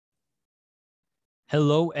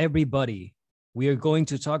Hello, everybody. We are going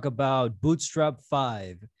to talk about Bootstrap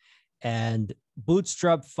 5, and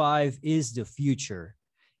Bootstrap 5 is the future.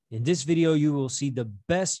 In this video, you will see the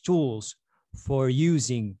best tools for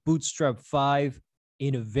using Bootstrap 5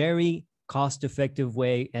 in a very cost-effective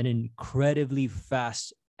way and incredibly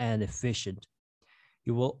fast and efficient.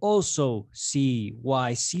 You will also see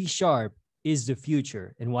why C# is the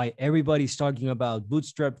future and why everybody's talking about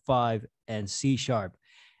Bootstrap 5 and C#,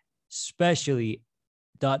 especially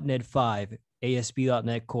 .NET 5,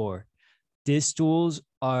 ASP.NET Core. These tools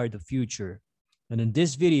are the future. And in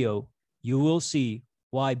this video, you will see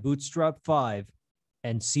why Bootstrap 5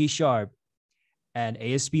 and C# and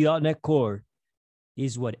ASP.NET Core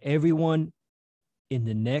is what everyone in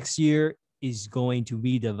the next year is going to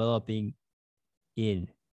be developing in.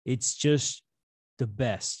 It's just the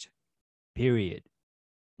best, period.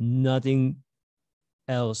 Nothing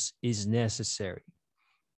else is necessary.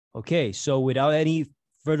 Okay, so without any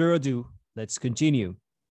further ado, let's continue.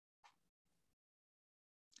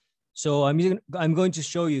 So I'm going to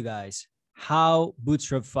show you guys how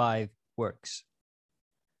Bootstrap 5 works.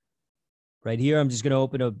 Right here, I'm just going to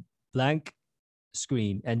open a blank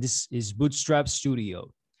screen, and this is Bootstrap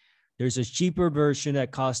Studio. There's a cheaper version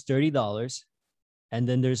that costs $30, and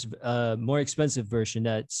then there's a more expensive version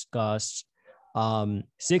that costs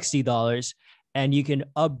 $60, and you can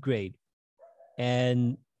upgrade.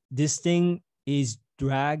 And this thing is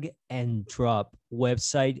drag and drop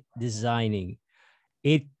website designing.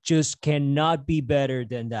 It just cannot be better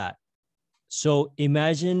than that. So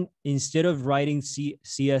imagine instead of writing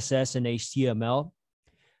CSS and HTML,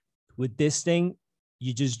 with this thing,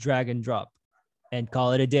 you just drag and drop and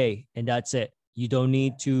call it a day, and that's it. You don't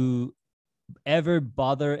need to ever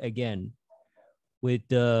bother again with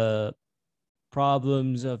the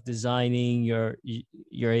problems of designing your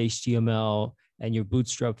HTML and your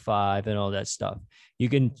Bootstrap 5 and all that stuff. You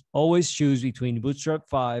can always choose between Bootstrap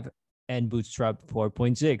 5 and Bootstrap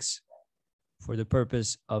 4.6. For the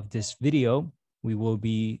purpose of this video, we will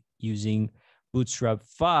be using Bootstrap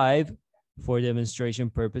 5 for demonstration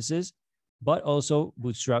purposes, but also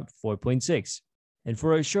Bootstrap 4.6. And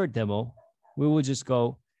for a short demo, we will just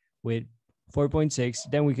go with 4.6,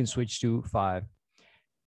 then we can switch to 5.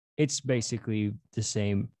 It's basically the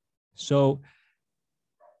same. So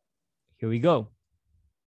here we go,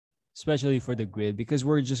 especially for the grid, because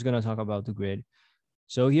we're just going to talk about the grid.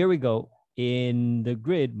 So here we go. In the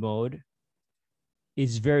grid mode,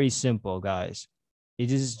 it's very simple, guys.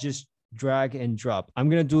 It is just drag and drop.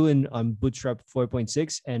 I'm going to do it on Bootstrap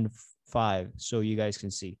 4.6 and 5 so you guys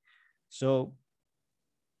can see. So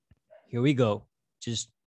here we go.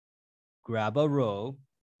 Just grab a row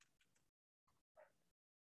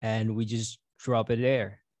and we just drop it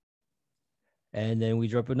there. And then we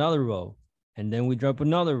drop another row, and then we drop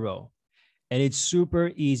another row. And it's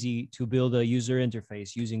super easy to build a user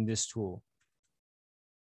interface using this tool.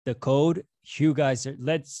 The code, you guys,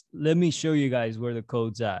 let me show you guys where the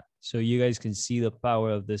code's at so you guys can see the power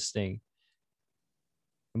of this thing.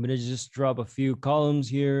 I'm gonna just drop a few columns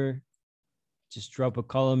here. Just drop a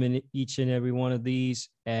column in each and every one of these.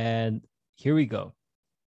 And here we go.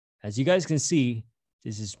 As you guys can see,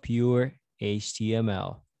 this is pure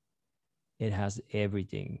HTML. It has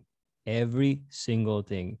everything, every single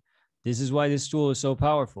thing. This is why this tool is so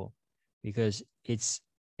powerful, because it's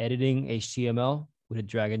editing HTML with a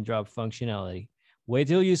drag and drop functionality. Wait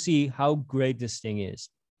till you see how great this thing is.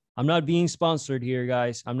 I'm not being sponsored here,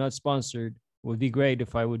 guys. I'm not sponsored. It would be great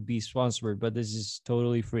if I would be sponsored, but this is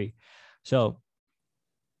totally free. So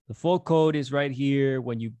the full code is right here.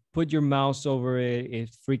 When you put your mouse over it, it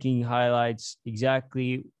freaking highlights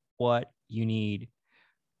exactly what you need,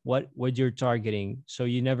 what you're targeting, so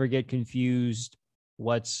you never get confused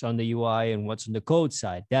what's on the UI and what's on the code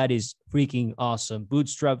side. That is freaking awesome.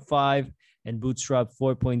 Bootstrap 5 and Bootstrap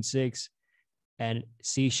 4.6 and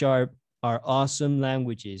C# are awesome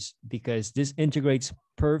languages because this integrates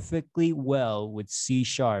perfectly well with C#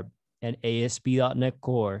 and ASP.NET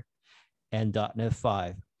Core and .NET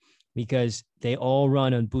 5, because they all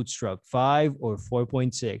run on Bootstrap 5 or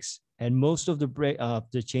 4.6, and most of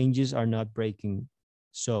the changes are not breaking.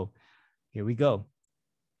 So here we go.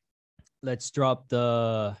 Let's drop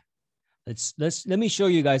the, let me show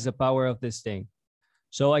you guys the power of this thing.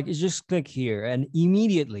 So I can just click here and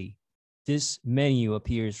immediately this menu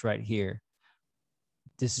appears right here.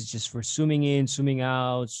 This is just for zooming in, zooming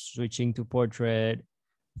out, switching to portrait,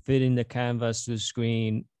 fitting the canvas to the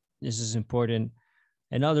screen. This is important.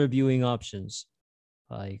 And other viewing options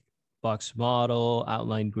like box model,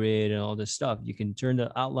 outline grid, and all this stuff. You can turn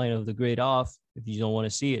the outline of the grid off if you don't want to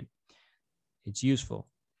see it. It's useful.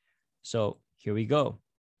 So here we go.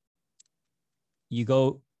 you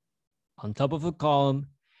go on top of a column,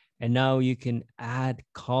 and now you can add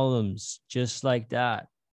columns just like that.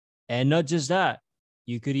 And not just that,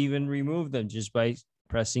 you could even remove them just by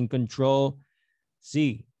pressing Control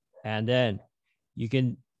C. And then you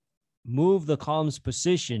can move the column's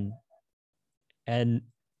position and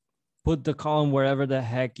put the column wherever the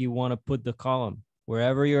heck you want to put the column.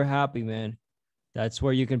 Wherever you're happy, man. That's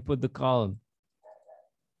where you can put the column.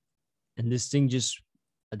 And this thing just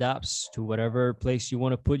adapts to whatever place you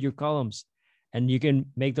want to put your columns. And you can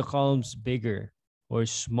make the columns bigger or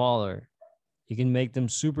smaller. You can make them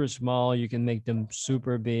super small. You can make them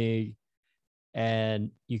super big.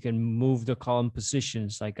 And you can move the column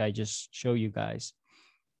positions like I just show you guys.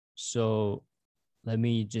 So let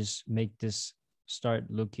me just make this start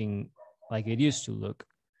looking like it used to look.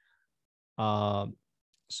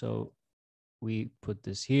 So we put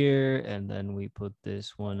this here, and then we put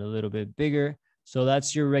this one a little bit bigger. So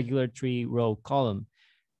that's your regular 3-row column.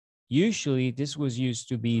 Usually this was used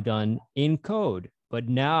to be done in code, but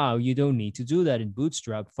now you don't need to do that in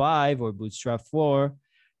Bootstrap 5 or Bootstrap 4.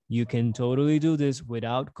 You can totally do this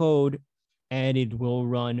without code, and it will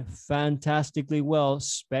run fantastically well,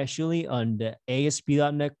 especially on the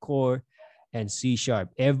ASP.NET Core and C#.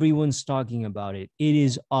 Everyone's talking about it. It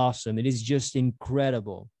is awesome. It is just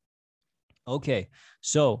incredible. Okay,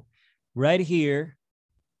 so right here,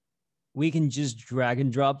 we can just drag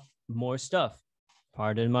and drop more stuff.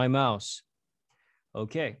 Pardon my mouse.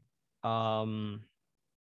 Okay. You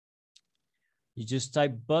just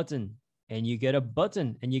type button and you get a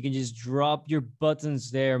button, and you can just drop your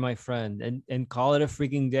buttons there, my friend, and call it a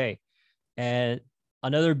freaking day. And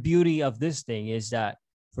another beauty of this thing is that,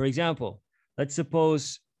 for example, let's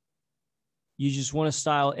suppose you just want to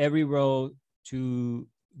style every row to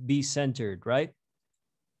be centered, right?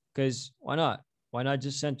 Because why not? Why not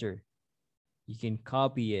just center? You can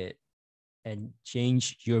copy it and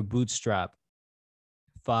change your Bootstrap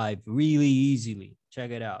 5 really easily.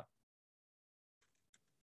 Check it out.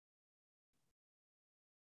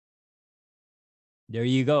 There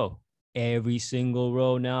you go. Every single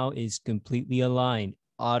row now is completely aligned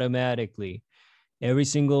automatically. Every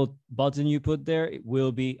single button you put there, it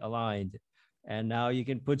will be aligned. And now you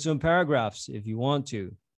can put some paragraphs if you want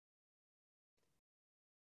to.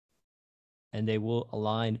 And they will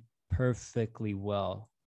align perfectly well.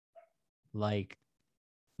 Like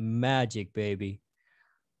magic, baby.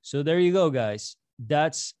 So there you go, guys.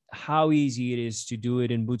 That's how easy it is to do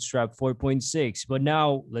it in Bootstrap 4.6. But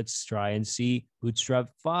now let's try and see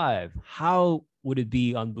Bootstrap 5. How would it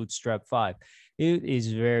be on Bootstrap 5? It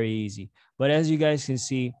is very easy. But as you guys can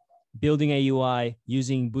see, building a UI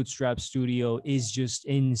using Bootstrap Studio is just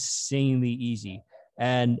insanely easy.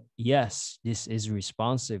 And yes, this is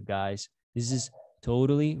responsive, guys. This is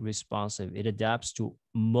totally responsive. It adapts to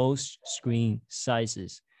most screen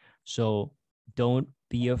sizes. So don't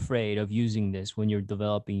be afraid of using this when you're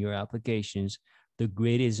developing your applications. The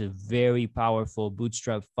grid is a very powerful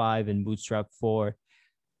Bootstrap 5 and Bootstrap 4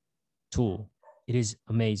 tool. It is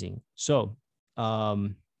amazing. So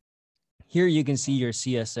here you can see your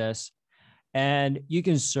CSS, and you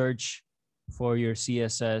can search for your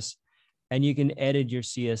CSS, and you can edit your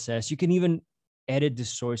CSS. You can even edit the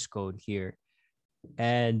source code here,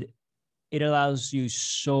 and it allows you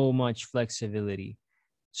so much flexibility.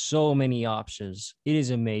 So many options. It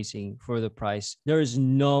is amazing for the price. There is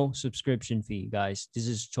no subscription fee, guys. This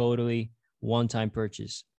is totally one-time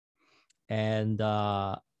purchase. And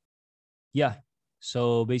yeah,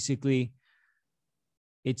 so basically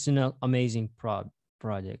it's an amazing product.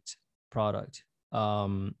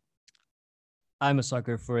 I'm a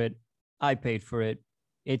sucker for it. I paid for it.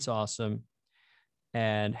 It's awesome.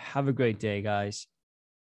 And have a great day, guys.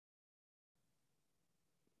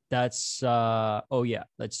 That's oh yeah,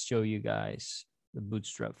 let's show you guys the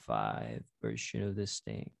Bootstrap 5 version of this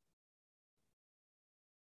thing.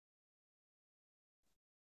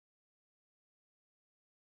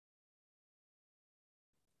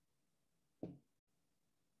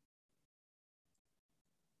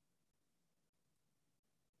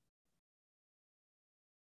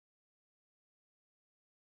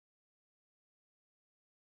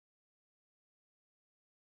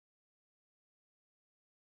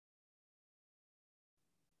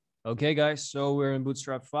 Okay, guys, so we're in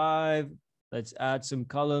Bootstrap 5. Let's add some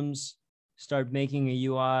columns, start making a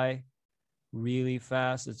UI really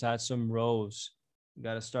fast. Let's add some rows. You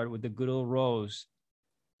got to start with the good old rows.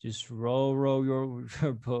 Just row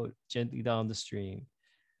your boat gently down the stream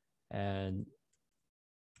and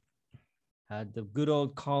add the good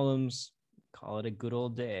old columns. Call it a good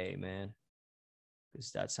old day, man,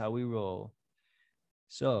 because that's how we roll.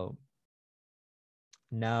 So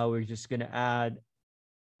now we're just going to add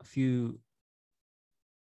a few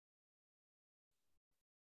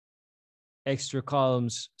extra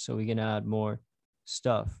columns so we can add more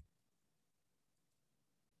stuff.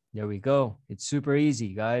 There we go. It's super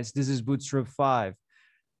easy, guys. This is Bootstrap 5.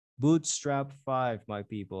 Bootstrap 5, my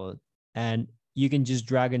people. And you can just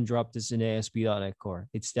drag and drop this in ASP.NET Core.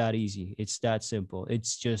 It's that easy. It's that simple.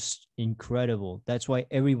 It's just incredible. That's why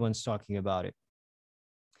everyone's talking about it.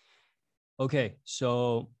 Okay,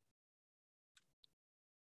 so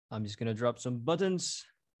I'm just going to drop some buttons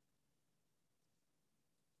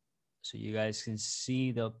so you guys can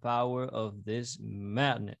see the power of this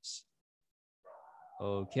madness.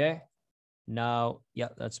 Okay. Now, yeah,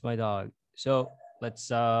 that's my dog. So let's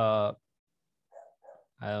I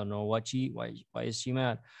don't know why is she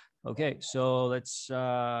mad? Okay, so let's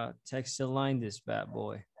text align this bad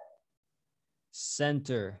boy.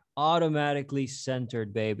 Center, automatically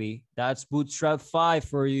centered, baby. That's Bootstrap 5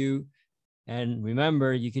 for you. And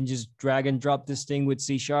remember, you can just drag and drop this thing with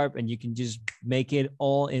C# and you can just make it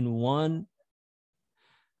all in one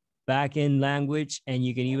backend language. And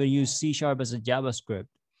you can even use C# as a JavaScript.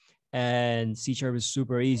 And C# is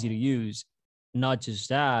super easy to use. Not just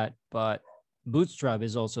that, but Bootstrap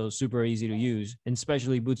is also super easy to use, and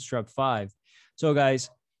especially Bootstrap 5. So guys,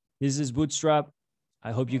 this is Bootstrap.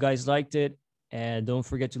 I hope you guys liked it. And don't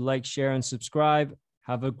forget to like, share, and subscribe.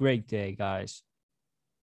 Have a great day, guys.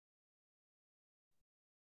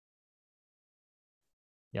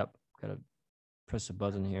 Yep, gotta press a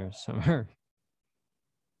button here somewhere.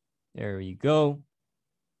 There we go.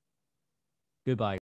 Goodbye.